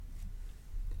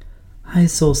Hi,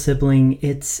 Soul Sibling.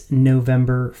 It's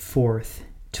November 4th,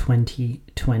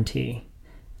 2020.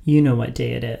 You know what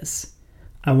day it is.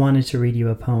 I wanted to read you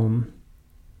a poem.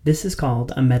 This is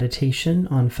called A Meditation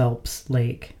on Phelps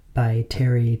Lake by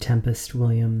Terry Tempest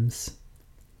Williams.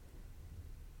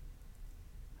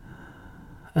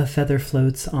 A feather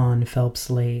floats on Phelps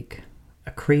Lake,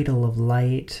 a cradle of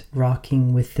light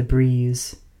rocking with the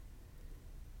breeze.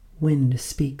 Wind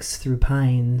speaks through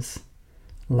pines.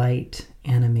 Light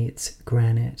animates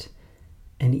granite.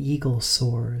 An eagle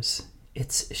soars.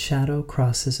 Its shadow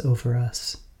crosses over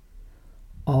us.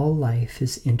 All life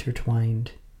is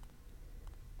intertwined.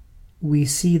 We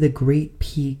see the great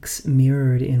peaks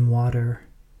mirrored in water.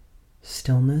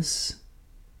 Stillness,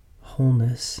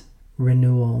 wholeness,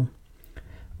 renewal.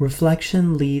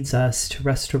 Reflection leads us to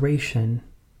restoration.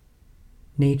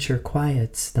 Nature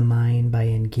quiets the mind by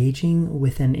engaging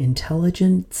with an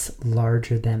intelligence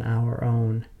larger than our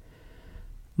own.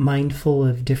 Mindful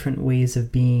of different ways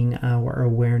of being, our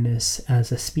awareness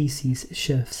as a species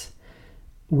shifts.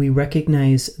 We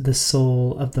recognize the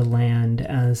soul of the land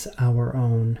as our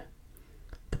own.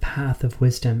 The path of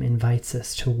wisdom invites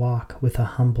us to walk with a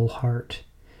humble heart,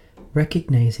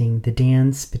 recognizing the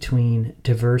dance between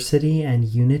diversity and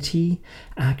unity,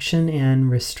 action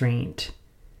and restraint.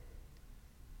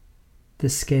 The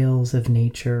scales of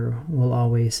nature will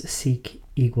always seek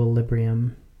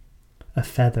equilibrium. A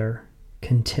feather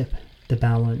can tip the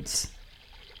balance.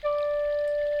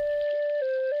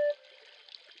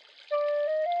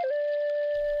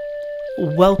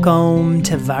 Welcome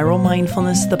to Viral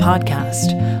Mindfulness, the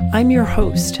podcast. I'm your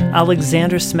host,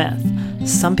 Alexander Smith.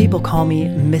 Some people call me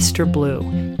Mr. Blue.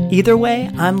 Either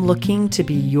way, I'm looking to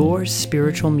be your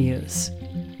spiritual muse.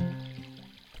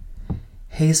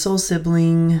 Hey, Soul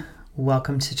Sibling.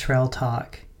 Welcome to Trail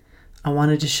Talk. I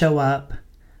wanted to show up.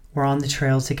 We're on the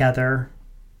trail together.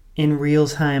 In real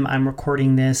time, I'm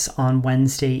recording this on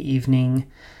Wednesday evening,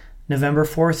 November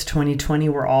 4th, 2020.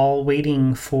 We're all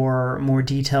waiting for more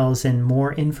details and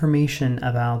more information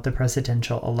about the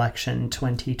presidential election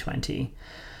 2020.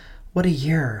 What a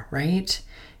year, right?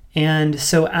 And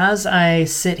so as I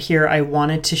sit here, I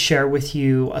wanted to share with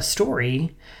you a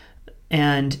story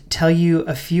and tell you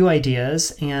a few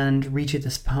ideas and read you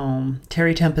this poem.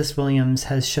 Terry Tempest Williams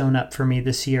has shown up for me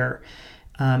this year,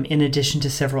 in addition to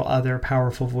several other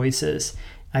powerful voices.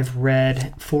 I've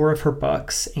read 4 of her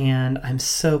books, and I'm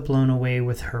so blown away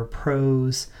with her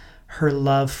prose, her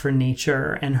love for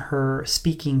nature, and her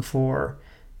speaking for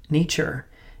nature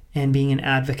and being an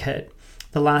advocate.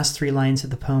 The last 3 lines of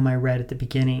the poem I read at the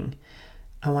beginning,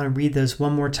 I want to read those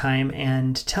one more time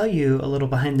and tell you a little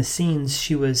behind the scenes.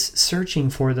 She was searching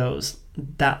for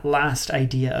that last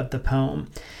idea of the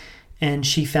poem, and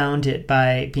she found it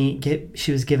by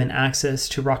she was given access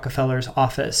to Rockefeller's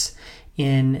office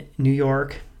in New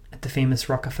York at the famous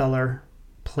Rockefeller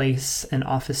Place and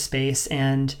office space,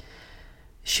 and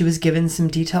she was given some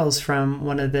details from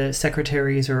one of the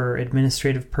secretaries or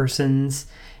administrative persons,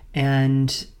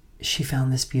 and she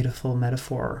found this beautiful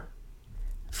metaphor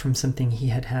from something he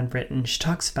had handwritten. She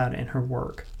talks about it in her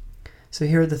work. So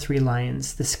here are the 3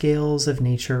 lines. The scales of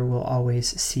nature will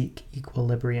always seek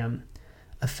equilibrium.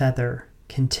 A feather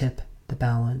can tip the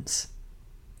balance.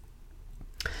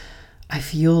 I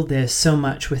feel this so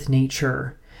much with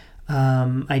nature.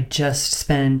 I just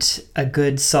spent a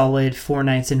good solid 4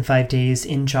 nights and 5 days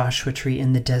in Joshua Tree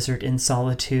in the desert in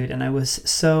solitude, and I was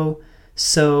so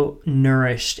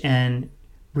nourished and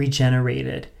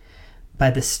regenerated by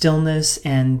the stillness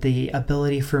and the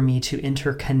ability for me to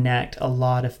interconnect a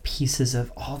lot of pieces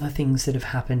of all the things that have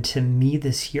happened to me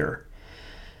this year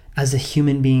as a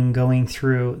human being going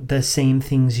through the same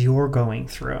things you're going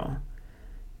through.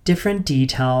 Different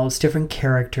details, different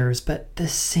characters, but the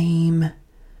same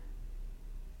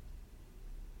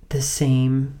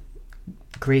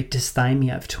great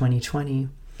dysthymia of 2020.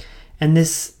 And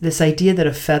this idea that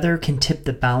a feather can tip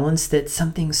the balance, that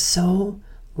something so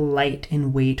light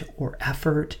in weight or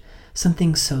effort,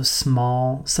 something so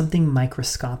small, something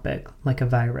microscopic like a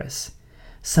virus,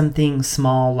 something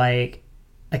small like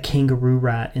a kangaroo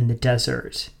rat in the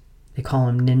desert. They call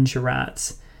them ninja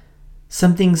rats.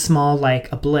 Something small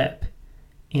like a blip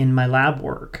in my lab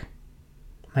work,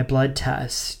 my blood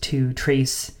tests to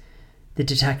trace the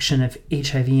detection of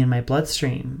HIV in my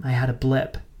bloodstream. I had a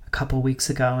blip a couple weeks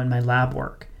ago in my lab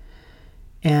work.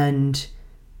 And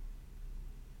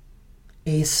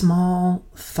a small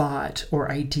thought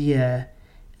or idea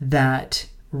that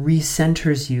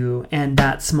recenters you, and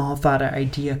that small thought or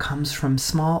idea comes from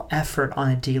small effort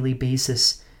on a daily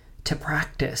basis to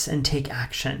practice and take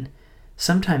action,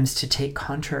 sometimes to take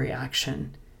contrary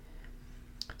action.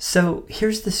 So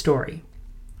here's the story.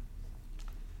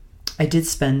 I did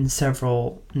spend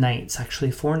several nights,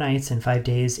 actually 4 nights and 5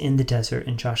 days in the desert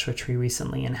in Joshua Tree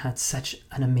recently, and had such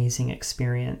an amazing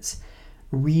experience.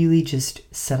 Really just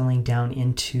settling down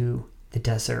into the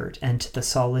desert and to the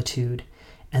solitude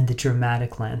and the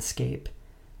dramatic landscape.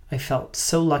 I felt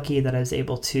so lucky that I was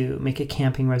able to make a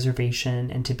camping reservation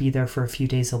and to be there for a few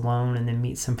days alone and then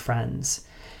meet some friends.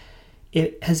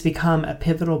 It has become a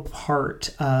pivotal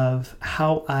part of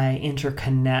how I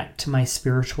interconnect my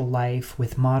spiritual life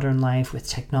with modern life, with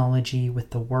technology,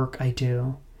 with the work I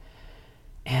do.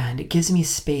 And it gives me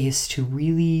space to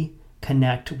really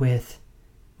connect with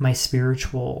my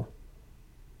spiritual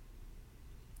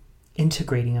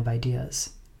integrating of ideas.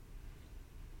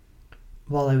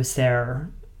 While I was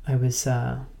there, I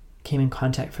came in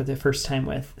contact for the first time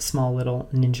with small little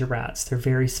ninja rats. They're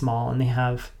very small, and they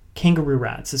have kangaroo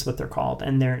rats is what they're called,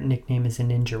 and their nickname is a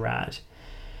ninja rat.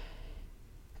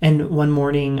 And one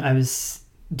morning I was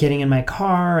getting in my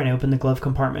car and I opened the glove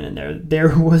compartment, and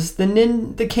there was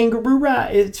the kangaroo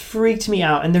rat. It freaked me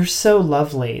out, and they're so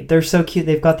lovely. They're so cute.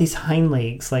 They've got these hind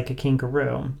legs like a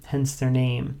kangaroo, hence their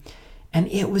name. And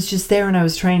it was just there, and I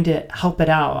was trying to help it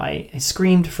out. I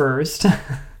screamed first,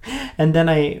 and then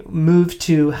I moved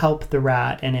to help the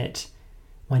rat, and it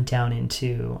went down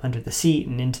into under the seat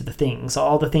and into the things,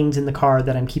 all the things in the car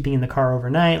that I'm keeping in the car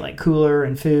overnight, like cooler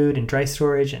and food and dry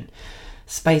storage and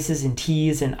spices and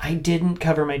teas. And I didn't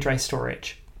cover my dry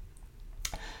storage.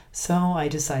 So I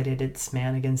decided it's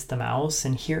man against the mouse.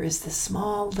 And here is this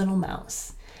small little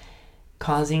mouse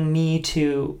causing me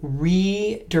to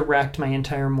redirect my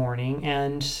entire morning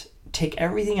and take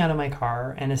everything out of my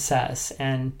car and assess.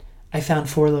 And I found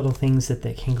 4 little things that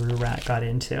the kangaroo rat got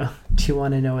into. Do you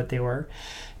want to know what they were?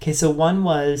 Okay, so one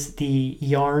was the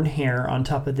yarn hair on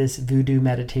top of this voodoo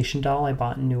meditation doll I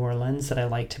bought in New Orleans that I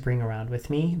like to bring around with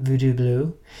me, Voodoo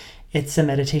Blue. It's a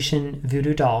meditation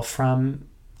voodoo doll from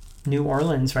New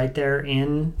Orleans, right there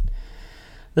in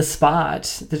the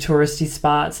spot, the touristy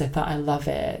spots. I thought, I love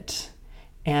it.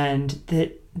 And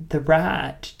the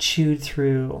rat chewed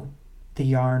through the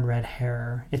yarn red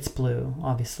hair. It's blue,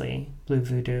 obviously, blue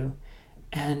voodoo.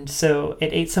 And so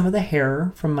it ate some of the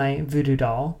hair from my voodoo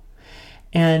doll,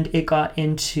 and it got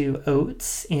into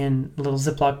oats in little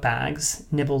Ziploc bags,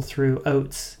 nibbled through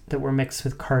oats that were mixed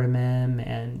with cardamom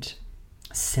and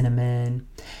cinnamon.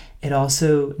 It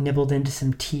also nibbled into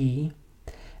some tea.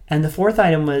 And the 4th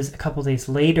item was a couple days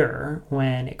later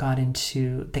when it got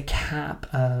into the cap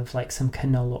of like some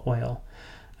canola oil.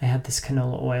 I had this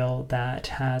canola oil that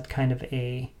had kind of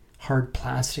a hard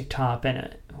plastic top, and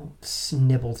it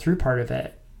nibbled through part of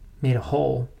it, made a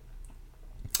hole.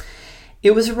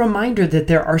 It was a reminder that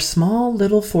there are small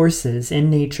little forces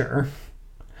in nature.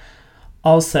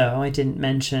 Also, I didn't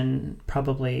mention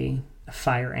probably a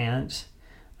fire ant.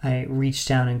 I reached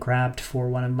down and grabbed for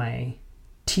one of my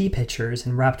tea pitchers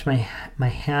and wrapped my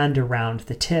hand around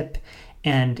the tip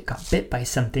and got bit by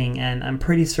something, and I'm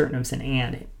pretty certain it was an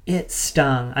ant. It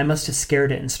stung. I must have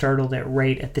scared it and startled it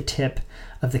right at the tip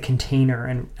of the container,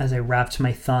 and as I wrapped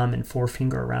my thumb and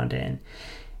forefinger around it. And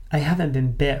I haven't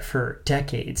been bit for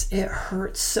decades. It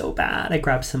hurt so bad. I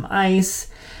grabbed some ice,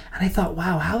 and I thought,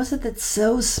 wow, how is it that's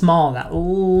so small, that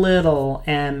little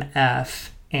MF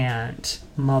ant?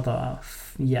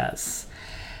 Yes.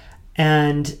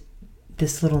 And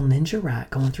this little ninja rat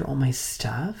going through all my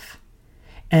stuff.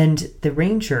 And the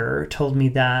ranger told me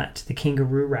that the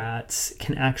kangaroo rats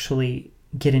can actually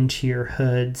get into your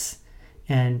hoods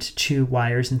and chew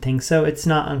wires and things. So it's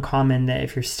not uncommon that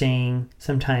if you're staying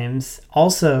sometimes.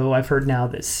 Also, I've heard now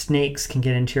that snakes can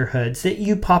get into your hoods, that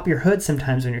you pop your hood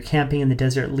sometimes when you're camping in the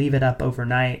desert, leave it up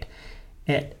overnight.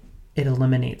 It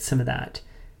eliminates some of that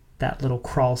little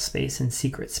crawl space and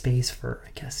secret space for,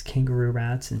 I guess, kangaroo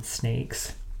rats and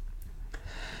snakes.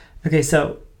 Okay,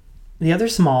 so the other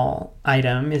small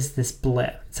item is this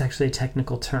blip. It's actually a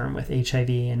technical term with HIV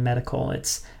and medical.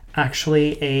 It's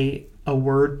actually a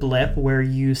word blip where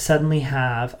you suddenly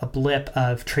have a blip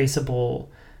of traceable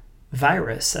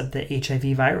virus, of the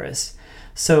HIV virus.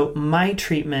 So my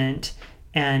treatment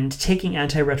and taking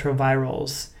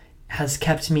antiretrovirals has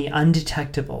kept me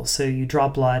undetectable. So you draw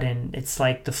blood and it's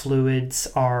like the fluids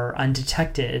are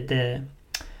undetected.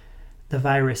 The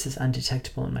virus is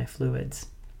undetectable in my fluids,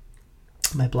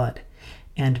 my blood,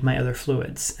 and my other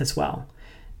fluids as well.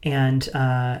 And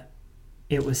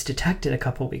it was detected a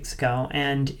couple weeks ago,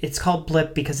 and it's called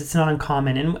blip because it's not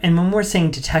uncommon. And when we're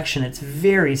saying detection, it's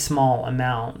very small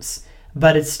amounts,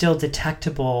 but it's still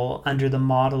detectable under the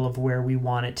model of where we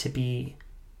want it to be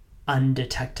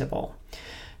undetectable.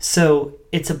 So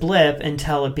it's a blip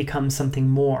until it becomes something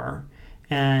more.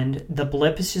 And the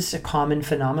blip is just a common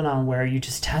phenomenon where you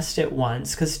just test it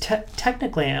once, because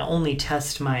technically I only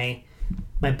test my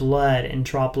my blood and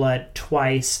draw blood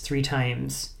twice, 3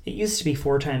 times. It used to be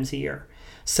 4 times a year.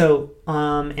 So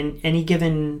in any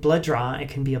given blood draw, it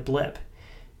can be a blip.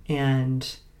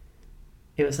 And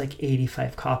it was like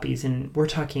 85 copies. And we're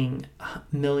talking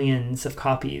millions of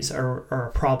copies are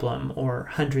a problem, or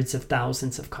hundreds of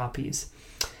thousands of copies.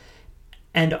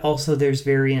 And also there's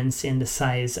variance in the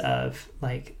size of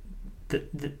like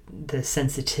the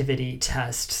sensitivity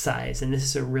test size. And this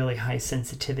is a really high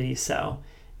sensitivity. So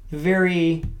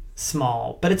very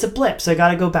small, but it's a blip. So I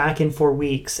got to go back in 4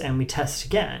 weeks and we test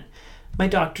again. My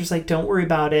doctor's like, don't worry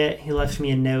about it. He left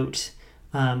me a note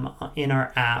in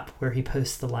our app where he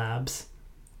posts the labs.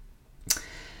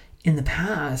 In the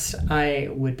past, I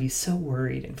would be so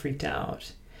worried and freaked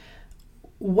out.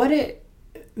 What it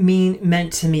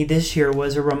meant to me this year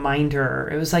was a reminder.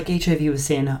 It was like HIV was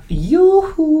saying,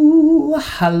 yoo-hoo,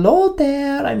 hello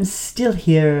there, I'm still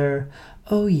here.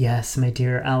 Oh yes, my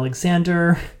dear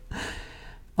Alexander.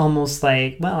 Almost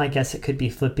like, well, I guess it could be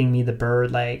flipping me the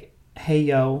bird, like, hey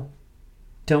yo,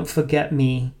 don't forget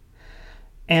me.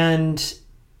 And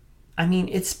I mean,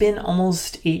 it's been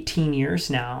almost 18 years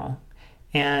now,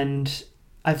 and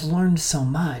I've learned so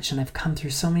much, and I've come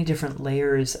through so many different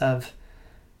layers of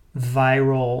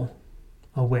viral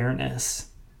awareness.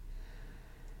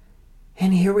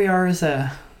 And here we are as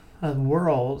a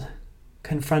world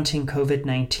confronting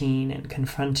COVID-19 and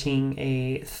confronting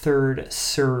a third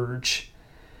surge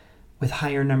with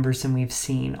higher numbers than we've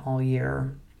seen all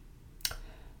year,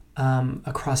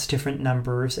 across different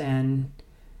numbers. And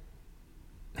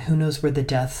who knows where the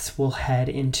deaths will head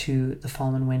into the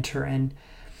fall and winter. And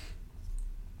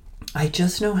I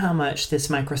just know how much this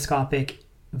microscopic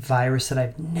virus that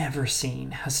I've never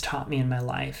seen has taught me in my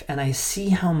life. And I see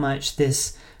how much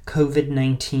this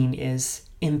COVID-19 is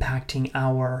impacting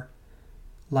our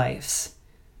lives.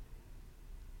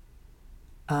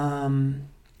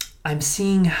 I'm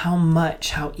seeing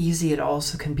how easy it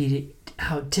also can be,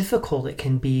 how difficult it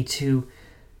can be to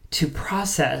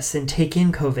process and take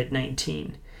in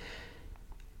COVID-19.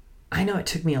 I know it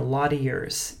took me a lot of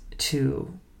years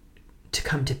to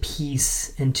come to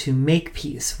peace and to make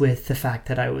peace with the fact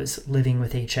that I was living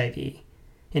with HIV.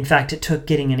 In fact, it took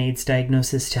getting an AIDS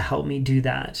diagnosis to help me do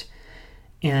that.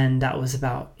 And that was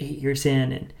about 8 years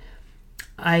in. And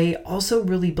I also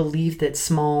really believe that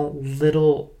small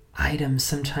little items,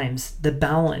 sometimes the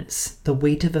balance, the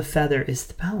weight of a feather is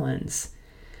the balance.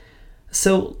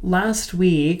 So last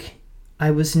week, I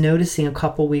was noticing a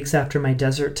couple weeks after my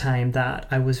desert time that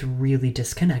I was really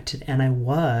disconnected, and I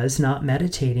was not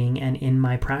meditating and in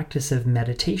my practice of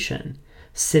meditation,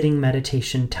 sitting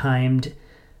meditation, timed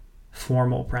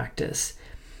formal practice.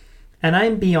 And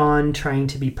I'm beyond trying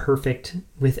to be perfect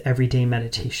with everyday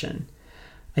meditation.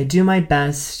 I do my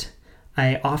best.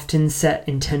 I often set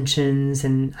intentions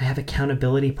and I have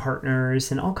accountability partners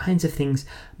and all kinds of things.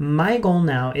 My goal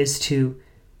now is to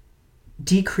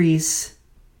decrease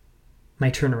my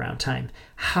turnaround time.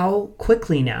 How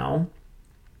quickly now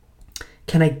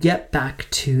can I get back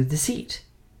to the seat?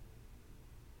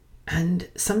 And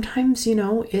sometimes,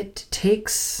 it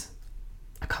takes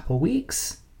a couple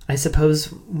weeks. I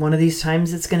suppose one of these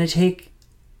times it's going to take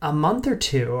a month or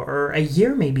two or a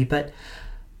year maybe, but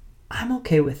I'm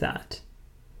okay with that.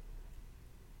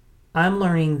 I'm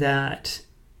learning that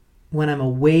when I'm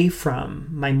away from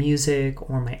my music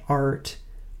or my art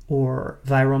or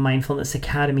Viral Mindfulness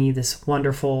Academy, this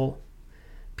wonderful,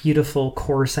 beautiful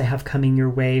course I have coming your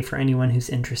way for anyone who's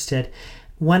interested.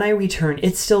 When I return,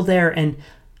 it's still there, and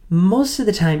most of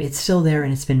the time it's still there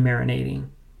and it's been marinating.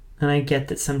 And I get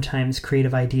that sometimes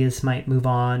creative ideas might move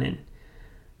on, and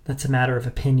that's a matter of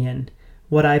opinion.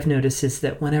 What I've noticed is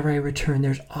that whenever I return,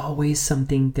 there's always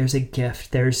something, there's a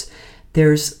gift, there's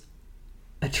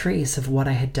a trace of what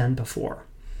I had done before.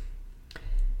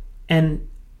 And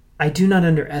I do not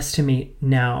underestimate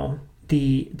now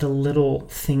the little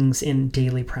things in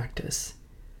daily practice.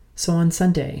 So on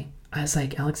Sunday, I was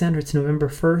like, Alexander, it's November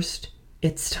 1st.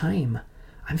 It's time.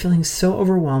 I'm feeling so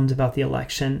overwhelmed about the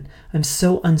election. I'm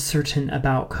so uncertain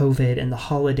about COVID and the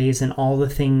holidays and all the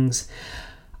things.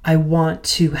 I want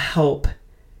to help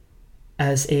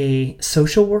as a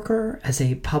social worker, as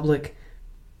a public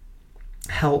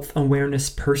health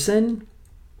awareness person,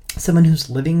 someone who's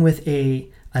living with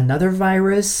another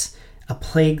virus, a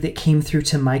plague that came through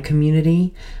to my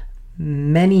community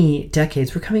many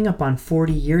decades. We're coming up on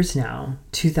 40 years now.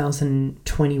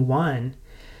 2021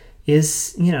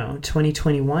 is,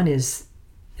 2021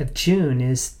 of June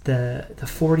is the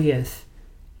 40th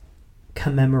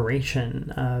commemoration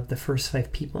of the first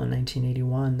 5 people in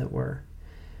 1981 that were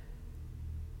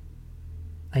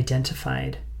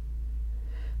identified.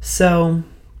 So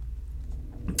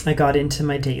I got into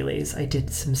my dailies. I did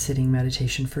some sitting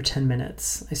meditation for 10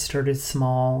 minutes. I started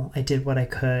small. I did what I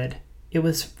could. It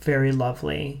was very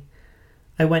lovely.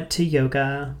 I went to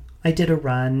yoga. I did a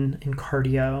run and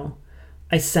cardio.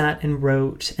 I sat and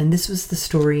wrote, and this was the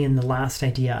story and the last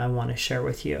idea I want to share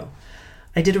with you.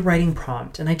 I did a writing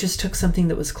prompt, and I just took something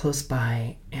that was close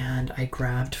by and I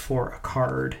grabbed for a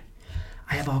card.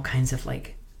 I have all kinds of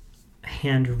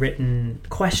handwritten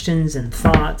questions and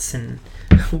thoughts and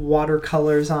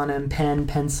watercolors on them, pen,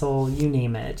 pencil, you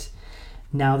name it.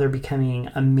 Now they're becoming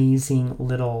amazing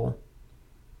little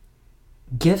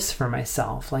gifts for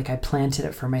myself. I planted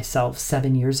it for myself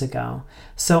 7 years ago.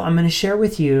 So I'm going to share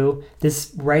with you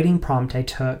this writing prompt I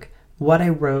took, what I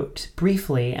wrote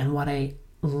briefly, and what I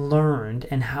learned,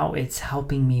 and how it's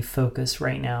helping me focus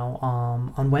right now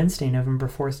on Wednesday, November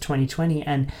 4th, 2020,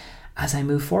 and as I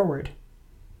move forward.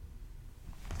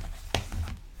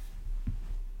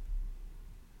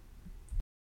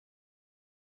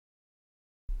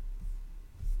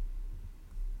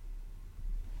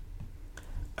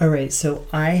 All right, so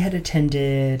I had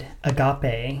attended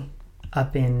Agape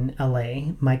up in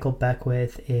LA. Michael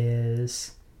Beckwith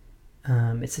is,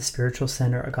 it's a spiritual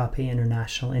center, Agape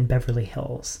International in Beverly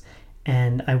Hills.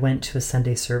 And I went to a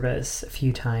Sunday service a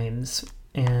few times.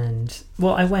 And,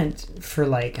 I went for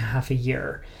half a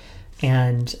year.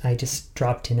 And I just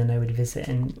dropped in and I would visit.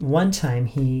 And one time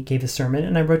he gave a sermon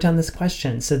and I wrote down this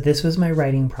question. So this was my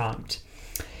writing prompt.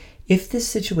 If this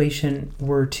situation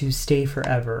were to stay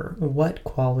forever, what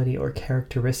quality or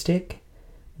characteristic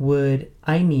would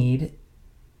I need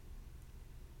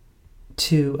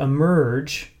to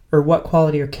emerge, or what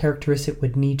quality or characteristic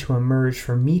would need to emerge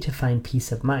for me to find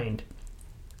peace of mind?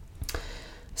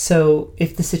 So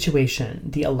if the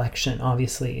situation, the election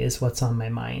obviously is what's on my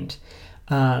mind.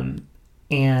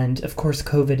 And of course,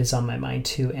 COVID is on my mind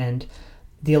too. And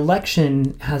the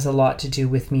election has a lot to do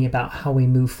with me about how we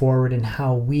move forward and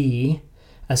how we,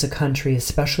 as a country,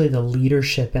 especially the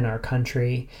leadership in our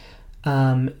country,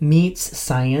 meets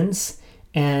science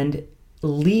and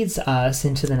leads us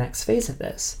into the next phase of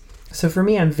this. So for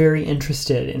me, I'm very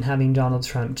interested in having Donald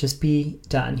Trump just be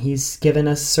done. He's given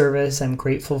us service. I'm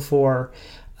grateful for,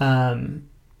 I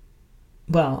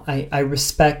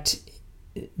respect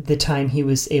the time he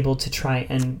was able to try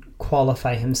and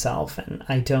qualify himself, and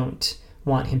I don't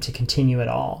want him to continue at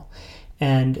all.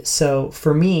 And so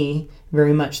for me,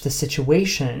 very much the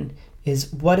situation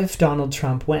is, what if Donald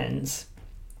Trump wins?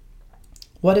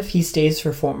 What if he stays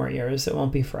for 4 more years? It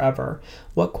won't be forever.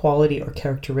 What quality or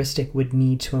characteristic would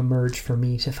need to emerge for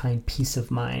me to find peace of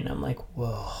mind? I'm like,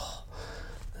 whoa,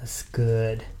 that's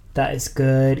good. That is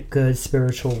good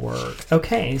spiritual work.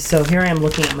 Okay, so here I am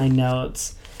looking at my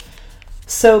notes.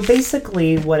 So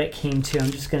basically what it came to,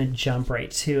 I'm just going to jump right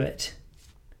to it.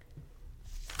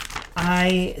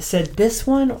 I said this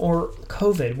one or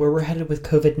COVID, where we're headed with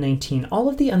COVID-19, all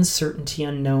of the uncertainty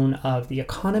unknown of the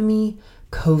economy,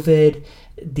 COVID,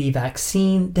 the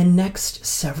vaccine, the next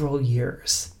several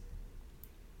years.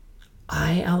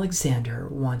 I, Alexander,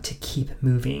 want to keep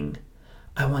moving.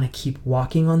 I want to keep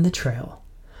walking on the trail.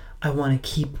 I want to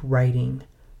keep writing.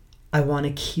 I want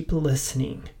to keep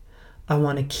listening. I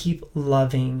want to keep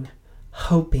loving,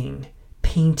 hoping,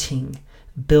 painting,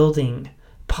 building,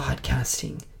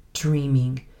 podcasting,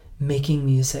 dreaming, making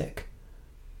music.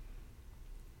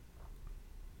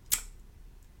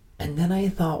 And then I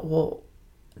thought,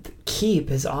 keep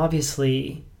is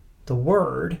obviously the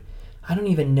word. I don't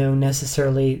even know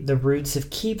necessarily the roots of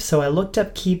keep. So I looked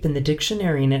up keep in the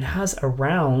dictionary, and it has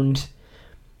around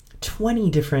 20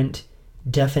 different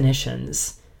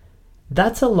definitions.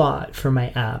 That's a lot for my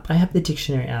app. I have the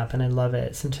dictionary app and I love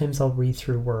it. Sometimes I'll read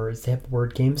through words. They have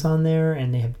word games on there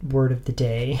and they have word of the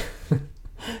day.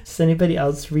 Does anybody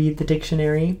else read the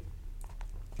dictionary?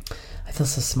 I feel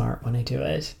so smart when I do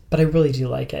it, but I really do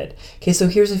like it. Okay, so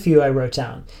here's a few I wrote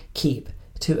down. Keep,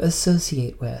 to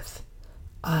associate with.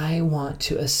 I want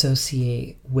to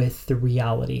associate with the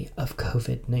reality of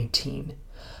COVID-19.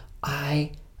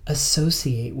 I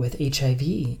associate with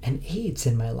HIV and AIDS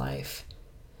in my life.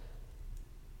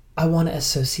 I want to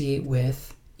associate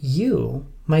with you,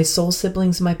 my soul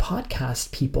siblings, my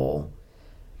podcast people.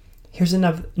 Here's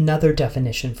another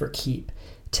definition for keep.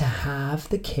 To have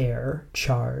the care,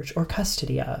 charge, or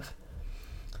custody of.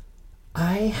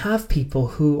 I have people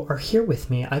who are here with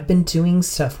me. I've been doing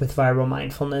stuff with viral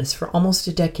mindfulness for almost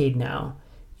a decade now.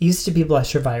 It used to be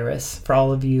Bless Your Virus, for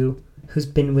all of you who's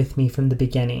been with me from the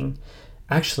beginning.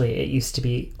 Actually, it used to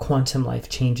be Quantum Life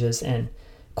Changes and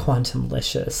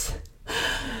Quantumlicious.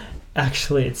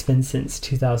 Actually, it's been since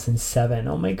 2007.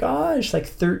 Oh my gosh,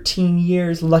 13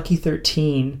 years, lucky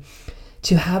 13,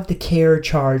 to have the care,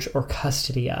 charge, or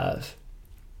custody of.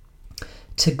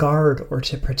 to guard or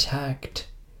to protect,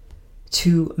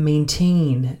 to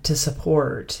maintain, to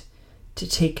support, to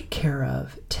take care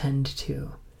of, tend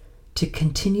to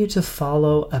continue to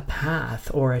follow a path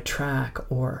or a track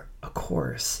or a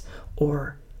course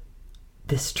or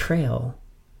this trail,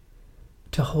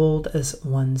 to hold as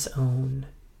one's own.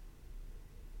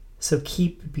 So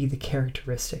keep would be the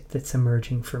characteristic that's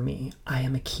emerging for me. I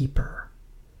am a keeper.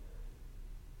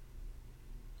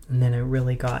 And then it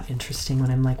really got interesting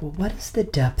when I'm like, well, what is the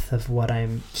depth of what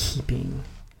I'm keeping?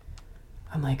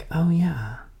 I'm like, oh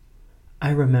yeah, I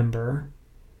remember.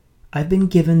 I've been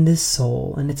given this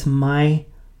soul, and it's my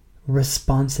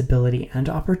responsibility and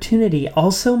opportunity,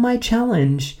 also my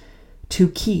challenge, to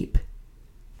keep,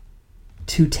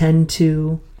 to tend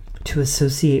to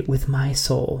associate with my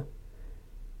soul,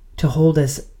 to hold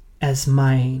as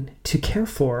mine, to care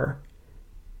for,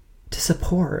 to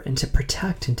support, and to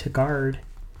protect, and to guard.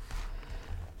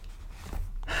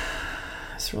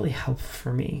 It's really helpful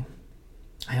for me.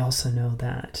 I also know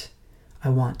that I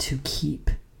want to keep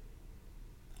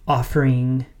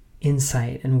offering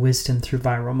insight and wisdom through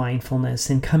Viral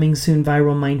Mindfulness, and coming soon,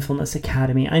 Viral Mindfulness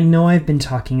Academy. I know I've been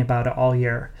talking about it all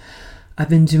year. I've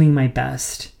been doing my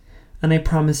best, and I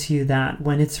promise you that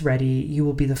when it's ready, you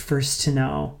will be the first to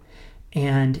know.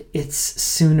 And it's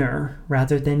sooner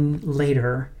rather than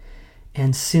later,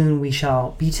 and soon we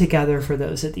shall be together for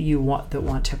those that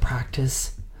want to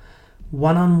practice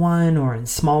one-on-one or in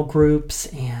small groups,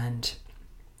 and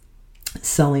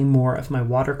selling more of my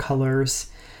watercolors.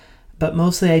 But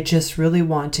mostly I just really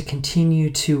want to continue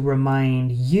to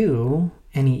remind you,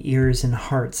 any ears and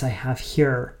hearts I have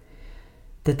here,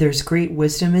 that there's great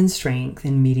wisdom and strength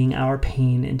in meeting our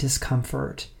pain and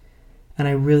discomfort. And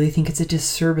I really think it's a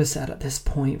disservice at this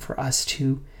point for us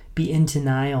to be in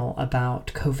denial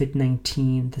about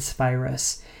COVID-19, this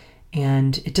virus.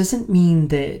 And it doesn't mean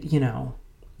that,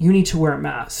 you need to wear a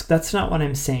mask. That's not what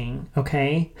I'm saying,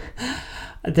 okay?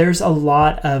 There's a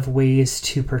lot of ways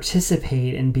to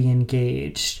participate and be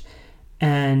engaged.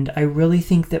 And I really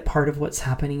think that part of what's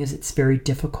happening is it's very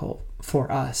difficult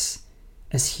for us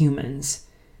as humans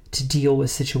to deal with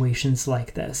situations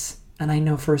like this. And I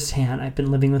know firsthand, I've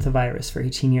been living with the virus for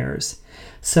 18 years.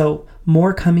 So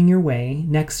more coming your way.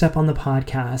 Next up on the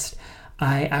podcast,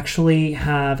 I actually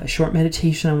have a short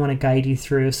meditation I want to guide you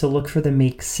through. So look for the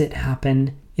Make Sit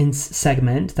Happen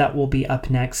segment that will be up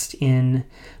next in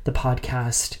the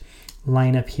podcast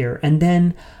lineup here. And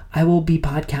then I will be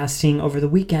podcasting over the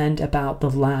weekend about the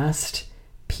last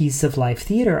piece of live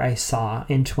theater I saw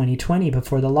in 2020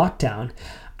 before the lockdown.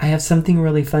 I have something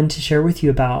really fun to share with you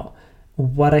about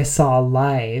what I saw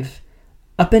live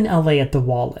up in LA at the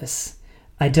Wallace.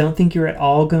 I don't think you're at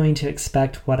all going to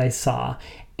expect what I saw.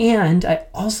 And I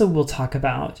also will talk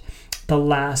about the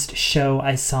last show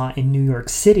I saw in New York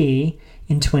City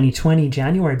in 2020,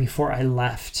 January, before I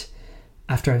left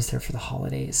after I was there for the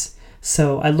holidays.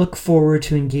 So I look forward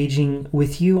to engaging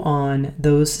with you on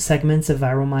those segments of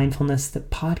Viral Mindfulness, the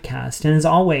podcast. And as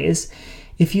always,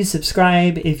 if you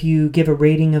subscribe, if you give a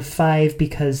rating of 5,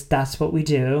 because that's what we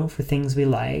do for things we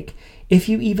like, if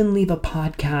you even leave a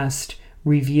podcast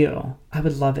review, I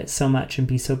would love it so much and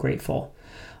be so grateful.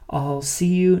 I'll see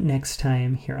you next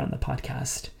time here on the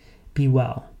podcast. Be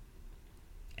well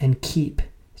and keep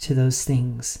to those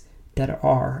things that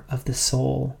are of the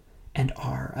soul and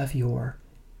are of your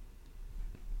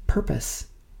purpose.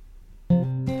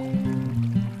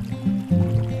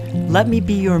 Let me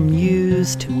be your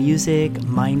muse to music,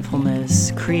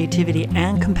 mindfulness, creativity,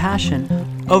 and compassion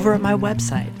over at my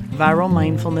website,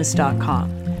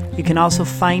 viralmindfulness.com. You can also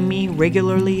find me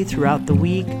regularly throughout the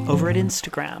week over at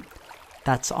Instagram.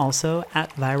 That's also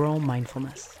at Viral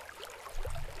Mindfulness.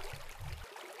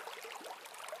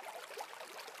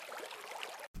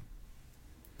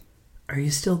 Are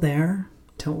you still there?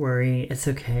 Don't worry, it's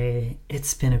okay.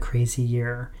 It's been a crazy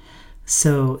year.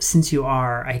 So since you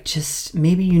are,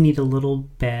 maybe you need a little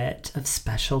bit of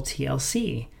special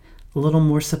TLC, a little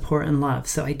more support and love.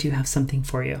 So I do have something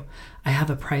for you. I have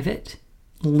a private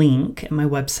link at my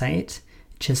website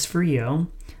just for you.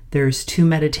 There's 2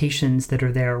 meditations that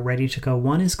are there ready to go.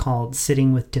 One is called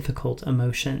Sitting with Difficult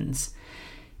Emotions.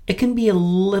 It can be a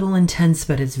little intense,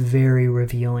 but it's very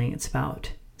revealing. It's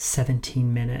about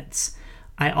 17 minutes.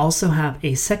 I also have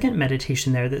a second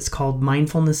meditation there that's called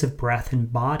Mindfulness of Breath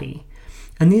and Body.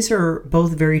 And these are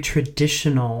both very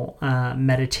traditional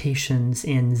meditations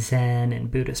in Zen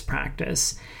and Buddhist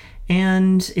practice.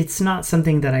 And it's not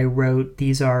something that I wrote.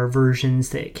 These are versions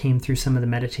that came through some of the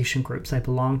meditation groups I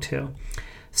belong to.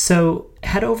 So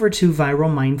head over to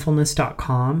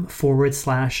viralmindfulness.com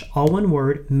 / all one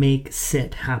word, make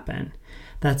sit happen.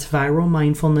 That's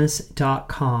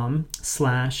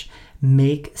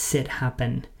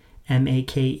viralmindfulness.com/makesithappen.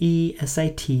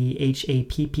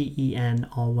 MAKESITHAPPEN,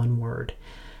 all one word.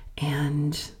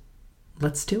 And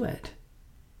let's do it.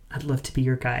 I'd love to be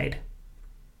your guide.